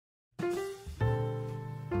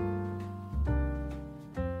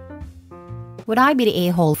Would I be the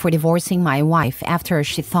a-hole for divorcing my wife after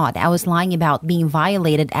she thought I was lying about being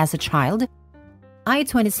violated as a child? I,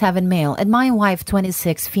 27 male, and my wife,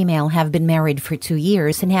 26 female, have been married for 2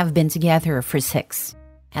 years and have been together for 6.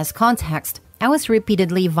 As context, I was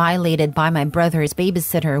repeatedly violated by my brother's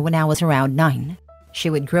babysitter when I was around 9. She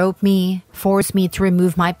would grope me, force me to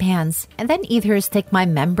remove my pants, and then either stick my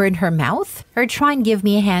member in her mouth or try and give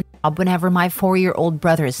me a hand job whenever my 4-year-old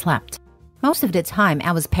brother slept. Most of the time,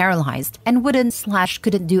 I was paralyzed and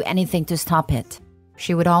couldn't do anything to stop it.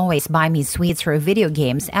 She would always buy me sweets or video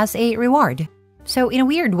games as a reward. So in a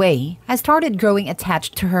weird way, I started growing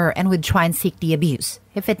attached to her and would try and seek the abuse,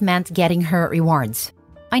 if it meant getting her rewards.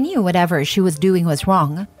 I knew whatever she was doing was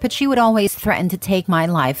wrong, but she would always threaten to take my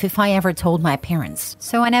life if I ever told my parents,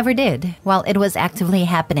 so I never did, while it was actively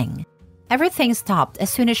happening. Everything stopped as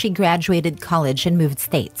soon as she graduated college and moved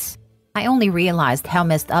states. I only realized how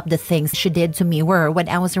messed up the things she did to me were when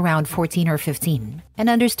I was around 14 or 15, and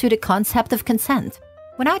understood the concept of consent.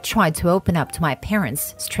 When I tried to open up to my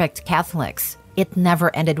parents, strict Catholics, it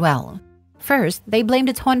never ended well. First, they blamed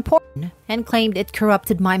it on porn and claimed it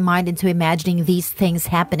corrupted my mind into imagining these things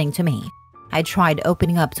happening to me. I tried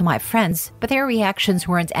opening up to my friends, but their reactions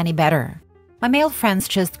weren't any better. My male friends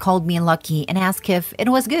just called me lucky and asked if it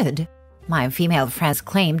was good. My female friends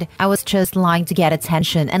claimed I was just lying to get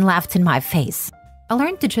attention and laughed in my face. I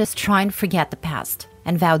learned to just try and forget the past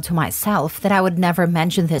and vowed to myself that I would never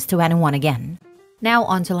mention this to anyone again. Now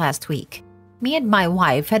on to last week. Me and my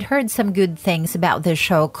wife had heard some good things about this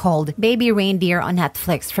show called Baby Reindeer on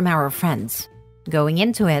Netflix from our friends. Going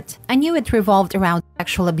into it, I knew it revolved around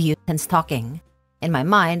sexual abuse and stalking. In my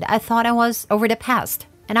mind, I thought I was over the past,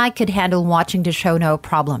 and I could handle watching the show no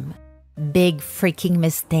problem. Big freaking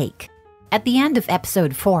mistake. At the end of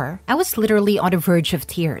episode 4, I was literally on the verge of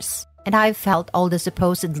tears, and I felt all the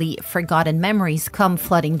supposedly forgotten memories come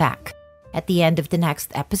flooding back. At the end of the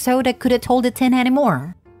next episode, I couldn't hold it in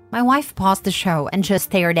anymore. My wife paused the show and just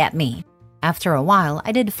stared at me. After a while,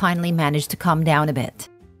 I did finally manage to calm down a bit.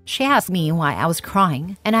 She asked me why I was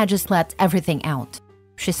crying, and I just let everything out.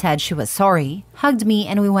 She said she was sorry, hugged me,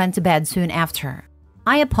 and we went to bed soon after.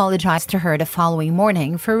 I apologized to her the following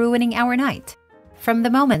morning for ruining our night. From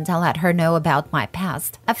the moment I let her know about my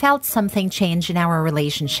past, I felt something change in our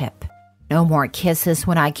relationship. No more kisses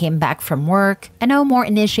when I came back from work, and no more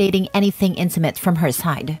initiating anything intimate from her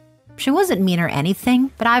side. She wasn't mean or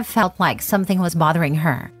anything, but I felt like something was bothering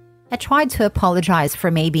her. I tried to apologize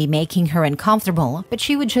for maybe making her uncomfortable, but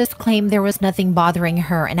she would just claim there was nothing bothering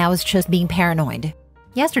her and I was just being paranoid.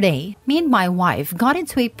 Yesterday, me and my wife got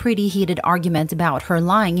into a pretty heated argument about her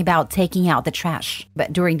lying about taking out the trash.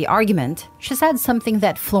 But during the argument, she said something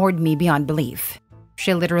that floored me beyond belief.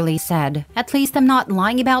 She literally said, "At least I'm not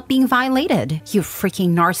lying about being violated, you freaking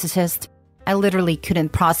narcissist." I literally couldn't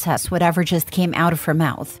process whatever just came out of her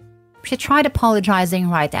mouth. She tried apologizing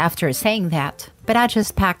right after saying that, but I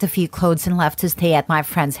just packed a few clothes and left to stay at my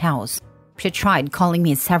friend's house. She tried calling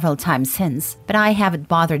me several times since, but I haven't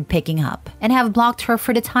bothered picking up and have blocked her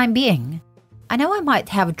for the time being. I know I might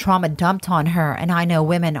have trauma dumped on her, and I know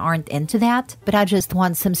women aren't into that, but I just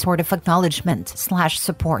want some sort of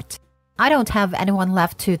acknowledgement/support. I don't have anyone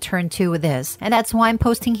left to turn to with this, and that's why I'm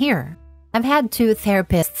posting here. I've had 2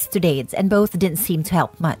 therapists to date, and both didn't seem to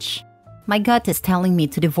help much. My gut is telling me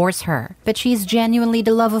to divorce her, but she's genuinely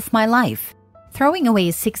the love of my life. Throwing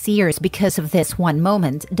away 6 years because of this one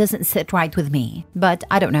moment doesn't sit right with me, but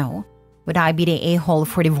I don't know. Would I be the a-hole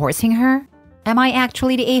for divorcing her? Am I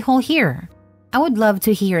actually the a-hole here? I would love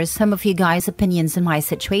to hear some of you guys' opinions on my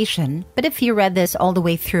situation, but if you read this all the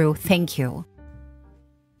way through, thank you.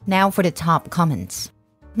 Now for the top comments.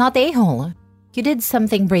 Not a-hole. You did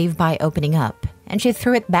something brave by opening up, and she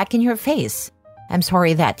threw it back in your face. I'm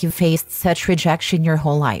sorry that you faced such rejection your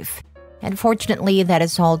whole life. Unfortunately, that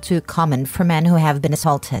is all too common for men who have been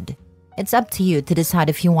assaulted. It's up to you to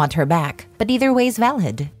decide if you want her back, but either way is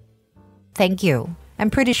valid. Thank you.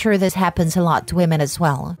 I'm pretty sure this happens a lot to women as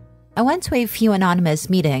well. I went to a few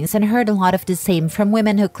anonymous meetings and heard a lot of the same from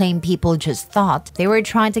women who claim people just thought they were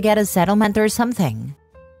trying to get a settlement or something.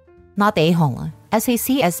 Not a-hole. As a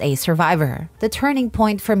CSA survivor, the turning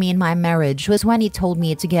point for me in my marriage was when he told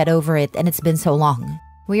me to get over it, and it's been so long.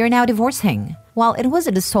 We are now divorcing. While it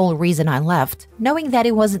wasn't the sole reason I left, knowing that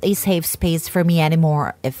it wasn't a safe space for me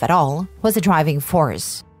anymore, if at all, was a driving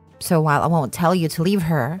force. So while I won't tell you to leave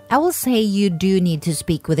her, I will say you do need to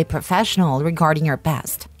speak with a professional regarding your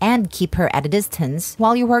past, and keep her at a distance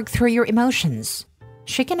while you work through your emotions.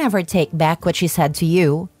 She can never take back what she said to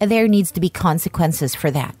you, and there needs to be consequences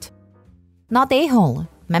for that. Not a-hole.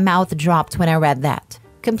 My mouth dropped when I read that.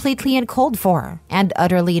 Completely uncalled for and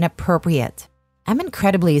utterly inappropriate. I'm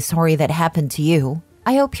incredibly sorry that happened to you.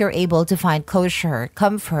 I hope you're able to find closure,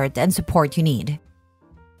 comfort, and support you need.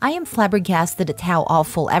 I am flabbergasted at how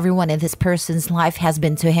awful everyone in this person's life has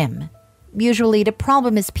been to him. Usually, the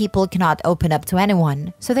problem is people cannot open up to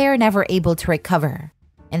anyone, so they are never able to recover.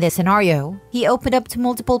 In this scenario, he opened up to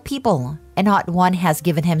multiple people, and not one has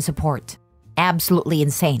given him support. Absolutely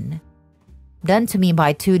insane. Done to me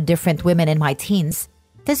by 2 different women in my teens,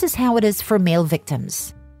 this is how it is for male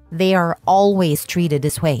victims. They are always treated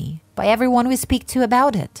this way by everyone we speak to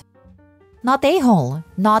about it. Not a-hole,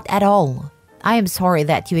 not at all. I am sorry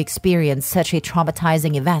that you experienced such a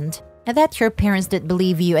traumatizing event and that your parents didn't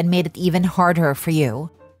believe you and made it even harder for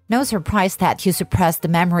you. No surprise that you suppressed the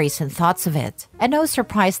memories and thoughts of it, and no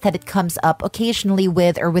surprise that it comes up occasionally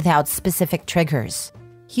with or without specific triggers.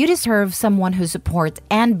 You deserve someone who supports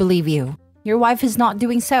and believe you. Your wife is not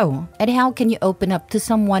doing so, and how can you open up to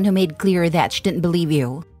someone who made clear that she didn't believe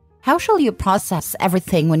you? How shall you process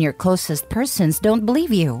everything when your closest persons don't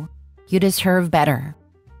believe you? You deserve better.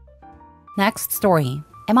 Next story.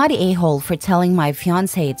 Am I the a-hole for telling my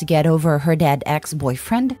fiance to get over her dead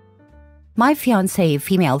ex-boyfriend? My fiance,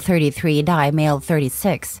 female 33, male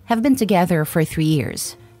 36, have been together for 3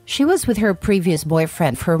 years. She was with her previous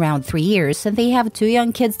boyfriend for around 3 years and they have 2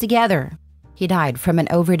 young kids together. He died from an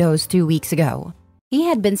overdose 2 weeks ago. He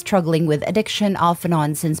had been struggling with addiction off and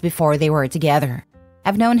on since before they were together.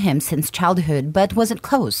 I've known him since childhood but wasn't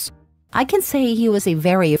close. I can say he was a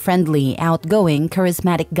very friendly, outgoing,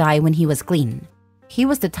 charismatic guy when he was clean. He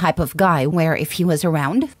was the type of guy where if he was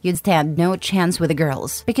around, you'd stand no chance with the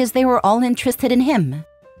girls because they were all interested in him.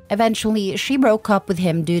 Eventually, she broke up with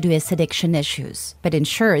him due to his addiction issues, but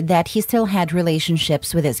ensured that he still had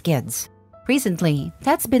relationships with his kids. Recently,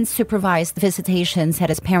 that's been supervised visitations at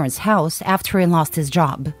his parents' house after he lost his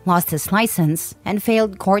job, lost his license, and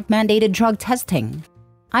failed court-mandated drug testing.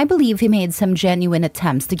 I believe he made some genuine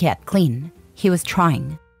attempts to get clean. He was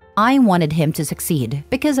trying. I wanted him to succeed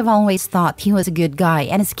because I've always thought he was a good guy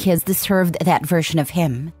and his kids deserved that version of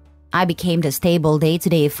him. I became the stable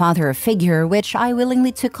day-to-day father figure which I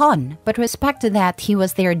willingly took on, but respected that he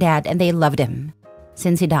was their dad and they loved him.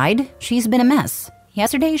 Since he died, she's been a mess.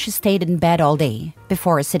 Yesterday she stayed in bed all day,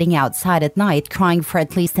 before sitting outside at night crying for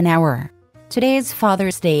at least an hour. Today is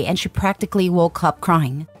Father's Day and she practically woke up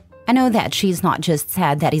crying. I know that she's not just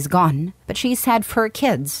sad that he's gone, but she's sad for her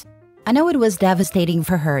kids. I know it was devastating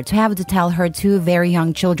for her to have to tell her 2 very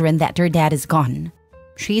young children that their dad is gone.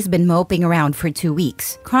 She's been moping around for 2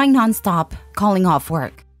 weeks, crying nonstop, calling off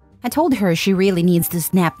work. I told her she really needs to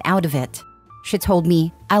snap out of it. She told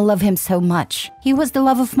me, I love him so much. He was the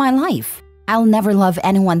love of my life. I'll never love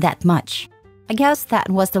anyone that much. I guess that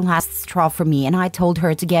was the last straw for me and I told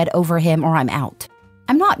her to get over him or I'm out.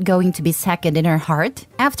 I'm not going to be second in her heart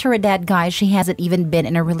after a dead guy she hasn't even been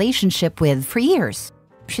in a relationship with for years.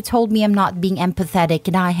 She told me I'm not being empathetic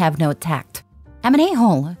and I have no tact. I'm an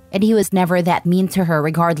a-hole, and he was never that mean to her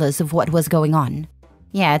regardless of what was going on.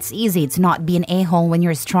 Yeah, it's easy to not be an a-hole when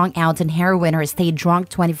you're strung out in heroin or stay drunk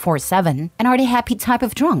 24/7 and are the happy type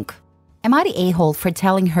of drunk. Am I the a-hole for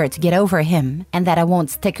telling her to get over him and that I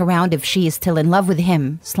won't stick around if she is still in love with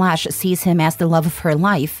him, / sees him as the love of her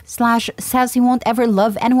life, / says he won't ever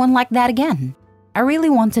love anyone like that again? I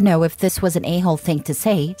really want to know if this was an a-hole thing to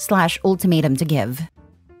say / ultimatum to give.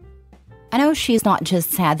 I know she's not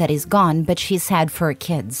just sad that he's gone, but she's sad for her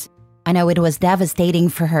kids. I know it was devastating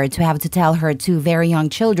for her to have to tell her 2 very young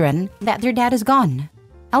children that their dad is gone.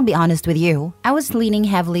 I'll be honest with you, I was leaning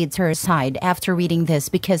heavily to her side after reading this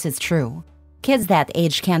because it's true. Kids that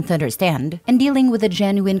age can't understand, and dealing with the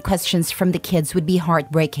genuine questions from the kids would be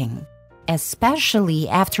heartbreaking. Especially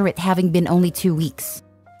after it having been only 2 weeks.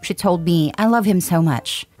 She told me, I love him so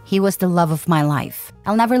much. He was the love of my life.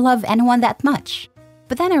 I'll never love anyone that much.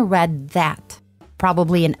 But then I read that.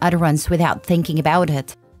 Probably an utterance without thinking about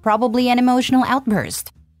it. Probably an emotional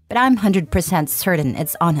outburst. But I'm 100% certain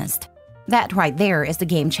it's honest. That right there is the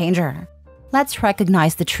game changer. Let's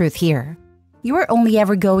recognize the truth here. You are only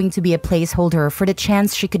ever going to be a placeholder for the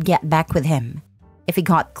chance she could get back with him. If he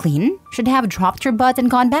got clean, she'd have dropped her butt and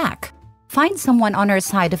gone back. Find someone on her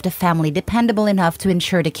side of the family dependable enough to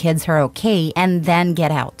ensure the kids are okay and then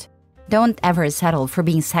get out. Don't ever settle for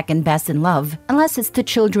being second best in love unless it's the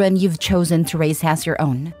children you've chosen to raise as your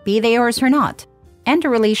own, be they yours or not. End a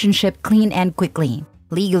relationship clean and quickly,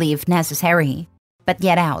 legally if necessary. But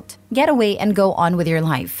get out, get away and go on with your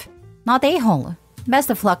life. Not a-hole.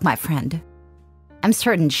 Best of luck, my friend. I'm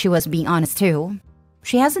certain she was being honest too.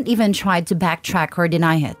 She hasn't even tried to backtrack or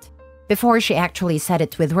deny it. Before she actually said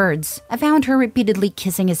it with words, I found her repeatedly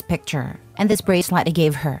kissing his picture and this bracelet I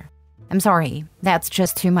gave her. I'm sorry, that's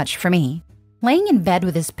just too much for me. Laying in bed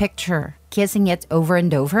with his picture, kissing it over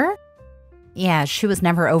and over? Yeah, she was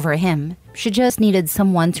never over him. She just needed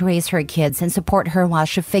someone to raise her kids and support her while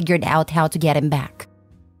she figured out how to get him back.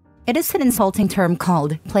 It is an insulting term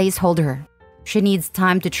called placeholder. She needs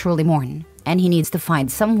time to truly mourn, and he needs to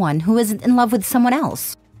find someone who isn't in love with someone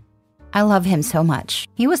else. I love him so much.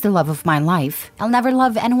 He was the love of my life. I'll never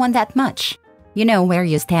love anyone that much. You know where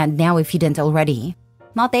you stand now if you didn't already.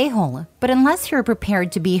 Not a-hole, but unless you're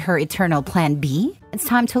prepared to be her eternal plan B, it's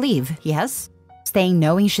time to leave, yes? Staying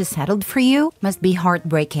knowing she's settled for you must be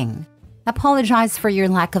heartbreaking. Apologize for your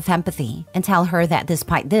lack of empathy and tell her that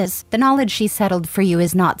despite this, the knowledge she settled for you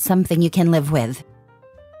is not something you can live with.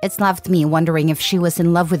 It's left me wondering if she was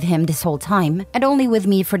in love with him this whole time and only with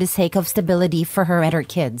me for the sake of stability for her and her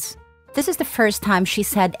kids. This is the first time she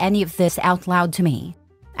said any of this out loud to me.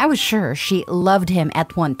 I was sure she loved him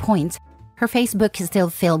at one point. Her Facebook is still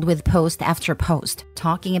filled with post after post,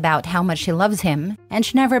 talking about how much she loves him, and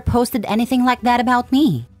she never posted anything like that about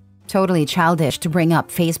me. Totally childish to bring up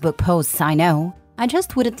Facebook posts, I know. I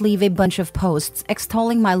just wouldn't leave a bunch of posts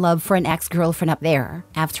extolling my love for an ex-girlfriend up there,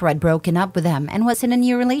 after I'd broken up with them and was in a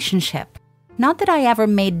new relationship. Not that I ever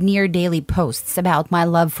made near-daily posts about my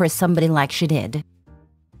love for somebody like she did.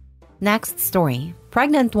 Next story.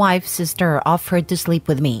 Pregnant wife's sister offered to sleep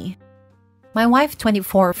with me. My wife,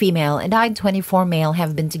 24 female, and I, 24 male,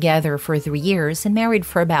 have been together for 3 years and married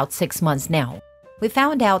for about 6 months now. We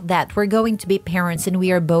found out that we're going to be parents and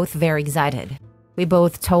we are both very excited. We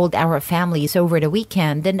both told our families over the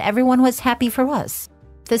weekend and everyone was happy for us.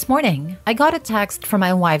 This morning, I got a text from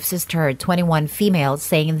my wife's sister, 21 female,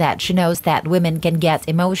 saying that she knows that women can get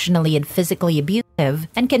emotionally and physically abusive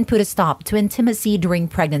and can put a stop to intimacy during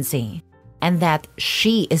pregnancy, and that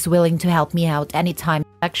she is willing to help me out anytime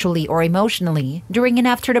sexually or emotionally during and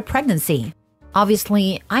after the pregnancy.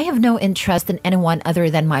 Obviously, I have no interest in anyone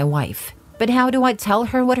other than my wife. But how do I tell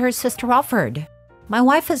her what her sister offered? My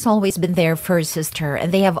wife has always been there for her sister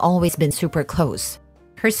and they have always been super close.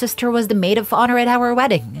 Her sister was the maid of honor at our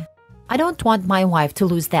wedding. I don't want my wife to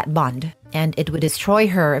lose that bond, and it would destroy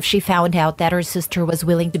her if she found out that her sister was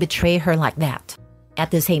willing to betray her like that.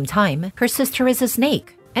 At the same time, her sister is a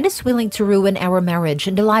snake and is willing to ruin our marriage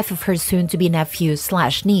and the life of her soon-to-be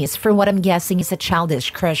nephew/niece for what I'm guessing is a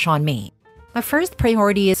childish crush on me. My first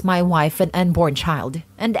priority is my wife and unborn child,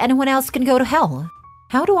 and anyone else can go to hell.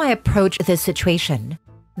 How do I approach this situation?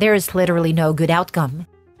 There is literally no good outcome.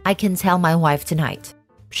 I can tell my wife tonight.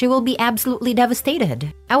 She will be absolutely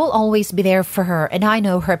devastated. I will always be there for her and I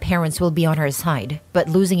know her parents will be on her side, but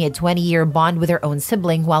losing a 20-year bond with her own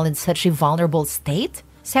sibling while in such a vulnerable state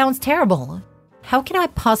sounds terrible. How can I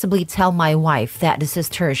possibly tell my wife that the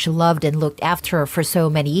sister she loved and looked after her for so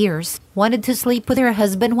many years wanted to sleep with her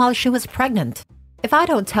husband while she was pregnant? If I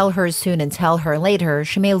don't tell her soon and tell her later,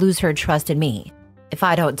 she may lose her trust in me. If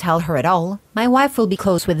I don't tell her at all, my wife will be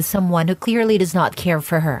close with someone who clearly does not care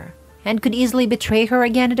for her and could easily betray her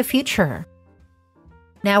again in the future.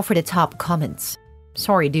 Now for the top comments.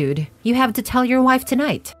 Sorry dude, you have to tell your wife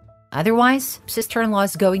tonight. Otherwise, sister-in-law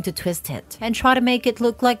is going to twist it and try to make it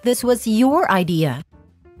look like this was your idea.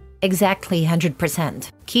 Exactly 100%.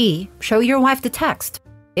 Key, show your wife the text.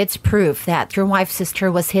 It's proof that your wife's sister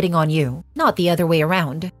was hitting on you, not the other way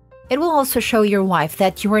around. It will also show your wife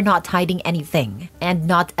that you are not hiding anything and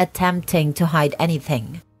not attempting to hide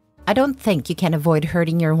anything. I don't think you can avoid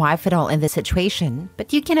hurting your wife at all in this situation,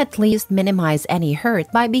 but you can at least minimize any hurt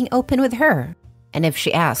by being open with her. And if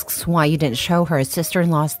she asks why you didn't show her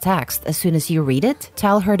sister-in-law's text as soon as you read it,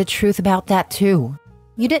 tell her the truth about that too.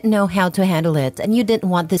 You didn't know how to handle it and you didn't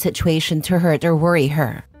want the situation to hurt or worry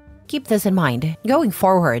her. Keep this in mind. Going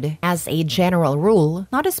forward, as a general rule,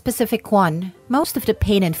 not a specific one, most of the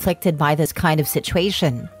pain inflicted by this kind of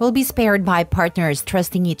situation will be spared by partners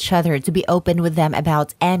trusting each other to be open with them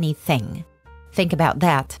about anything. Think about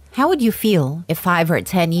that. How would you feel if 5 or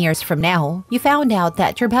 10 years from now, you found out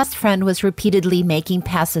that your best friend was repeatedly making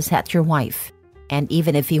passes at your wife? And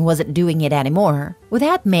even if he wasn't doing it anymore, would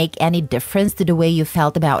that make any difference to the way you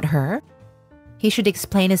felt about her? He should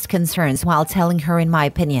explain his concerns while telling her, in my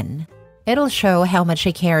opinion. It'll show how much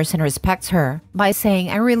he cares and respects her by saying,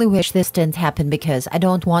 I really wish this didn't happen because I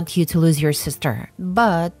don't want you to lose your sister.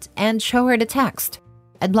 But, and show her the text.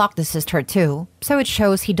 I'd block the sister too, so it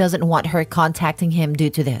shows he doesn't want her contacting him due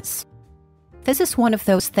to this. This is one of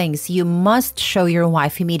those things you must show your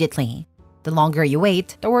wife immediately. The longer you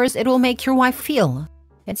wait, the worse it will make your wife feel.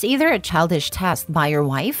 It's either a childish test by your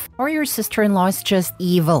wife or your sister-in-law is just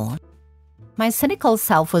evil. My cynical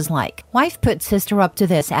self was like, wife put sister up to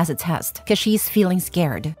this as a test because she's feeling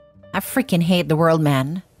scared. I freaking hate the world,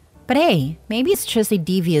 man. But hey, maybe it's just a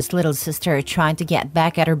devious little sister trying to get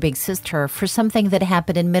back at her big sister for something that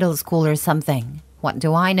happened in middle school or something. What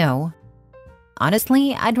do I know?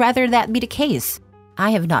 Honestly, I'd rather that be the case.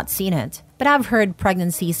 I have not seen it, but I've heard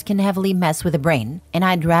pregnancies can heavily mess with the brain, and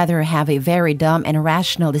I'd rather have a very dumb and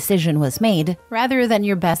irrational decision was made rather than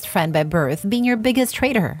your best friend by birth being your biggest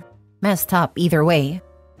traitor. Messed up either way.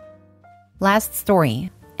 Last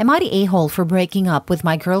story. Am I the a-hole for breaking up with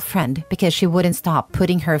my girlfriend because she wouldn't stop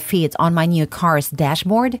putting her feet on my new car's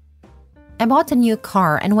dashboard? I bought a new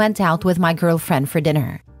car and went out with my girlfriend for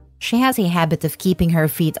dinner. She has a habit of keeping her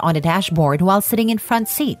feet on the dashboard while sitting in front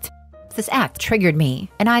seat. This act triggered me,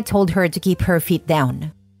 and I told her to keep her feet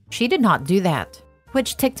down. She did not do that,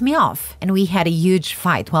 which ticked me off, and we had a huge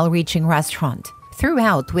fight while reaching restaurant,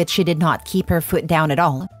 throughout which she did not keep her foot down at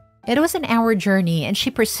all. It was an hour journey, and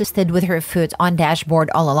she persisted with her foot on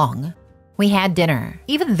dashboard all along. We had dinner.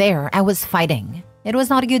 Even there, I was fighting. It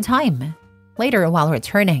was not a good time. Later, while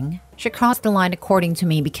returning, she crossed the line according to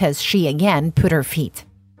me because she again put her feet.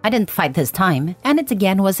 I didn't fight this time, and it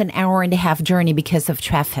again was an hour and a half journey because of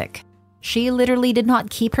traffic. She literally did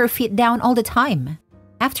not keep her feet down all the time.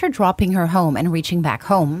 After dropping her home and reaching back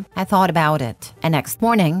home, I thought about it, and next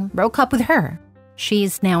morning, broke up with her. She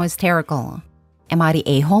is now hysterical. Am I the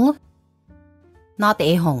a-hole? Not the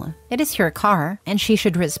a-hole. It is your car, and she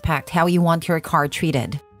should respect how you want your car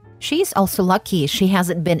treated. She's also lucky she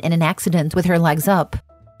hasn't been in an accident with her legs up.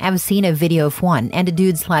 I've seen a video of one, and the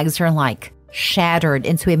dude's legs are like shattered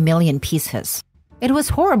into a million pieces. It was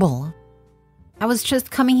horrible. I was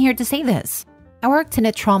just coming here to say this. I worked in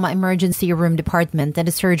a trauma emergency room department and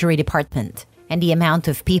a surgery department, and the amount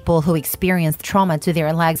of people who experienced trauma to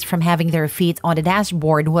their legs from having their feet on the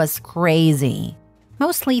dashboard was crazy.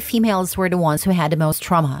 Mostly females were the ones who had the most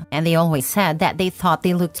trauma, and they always said that they thought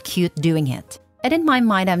they looked cute doing it. And in my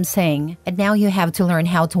mind I'm saying, and now you have to learn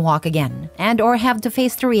how to walk again, and or have to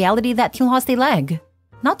face the reality that you lost a leg.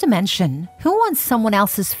 Not to mention, who wants someone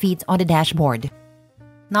else's feet on the dashboard?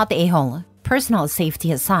 Not the a-hole. Personal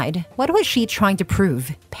safety aside, what was she trying to prove?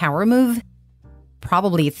 Power move?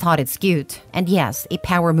 Probably thought it's cute, and yes, a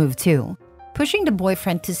power move too. Pushing the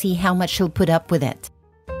boyfriend to see how much she'll put up with it.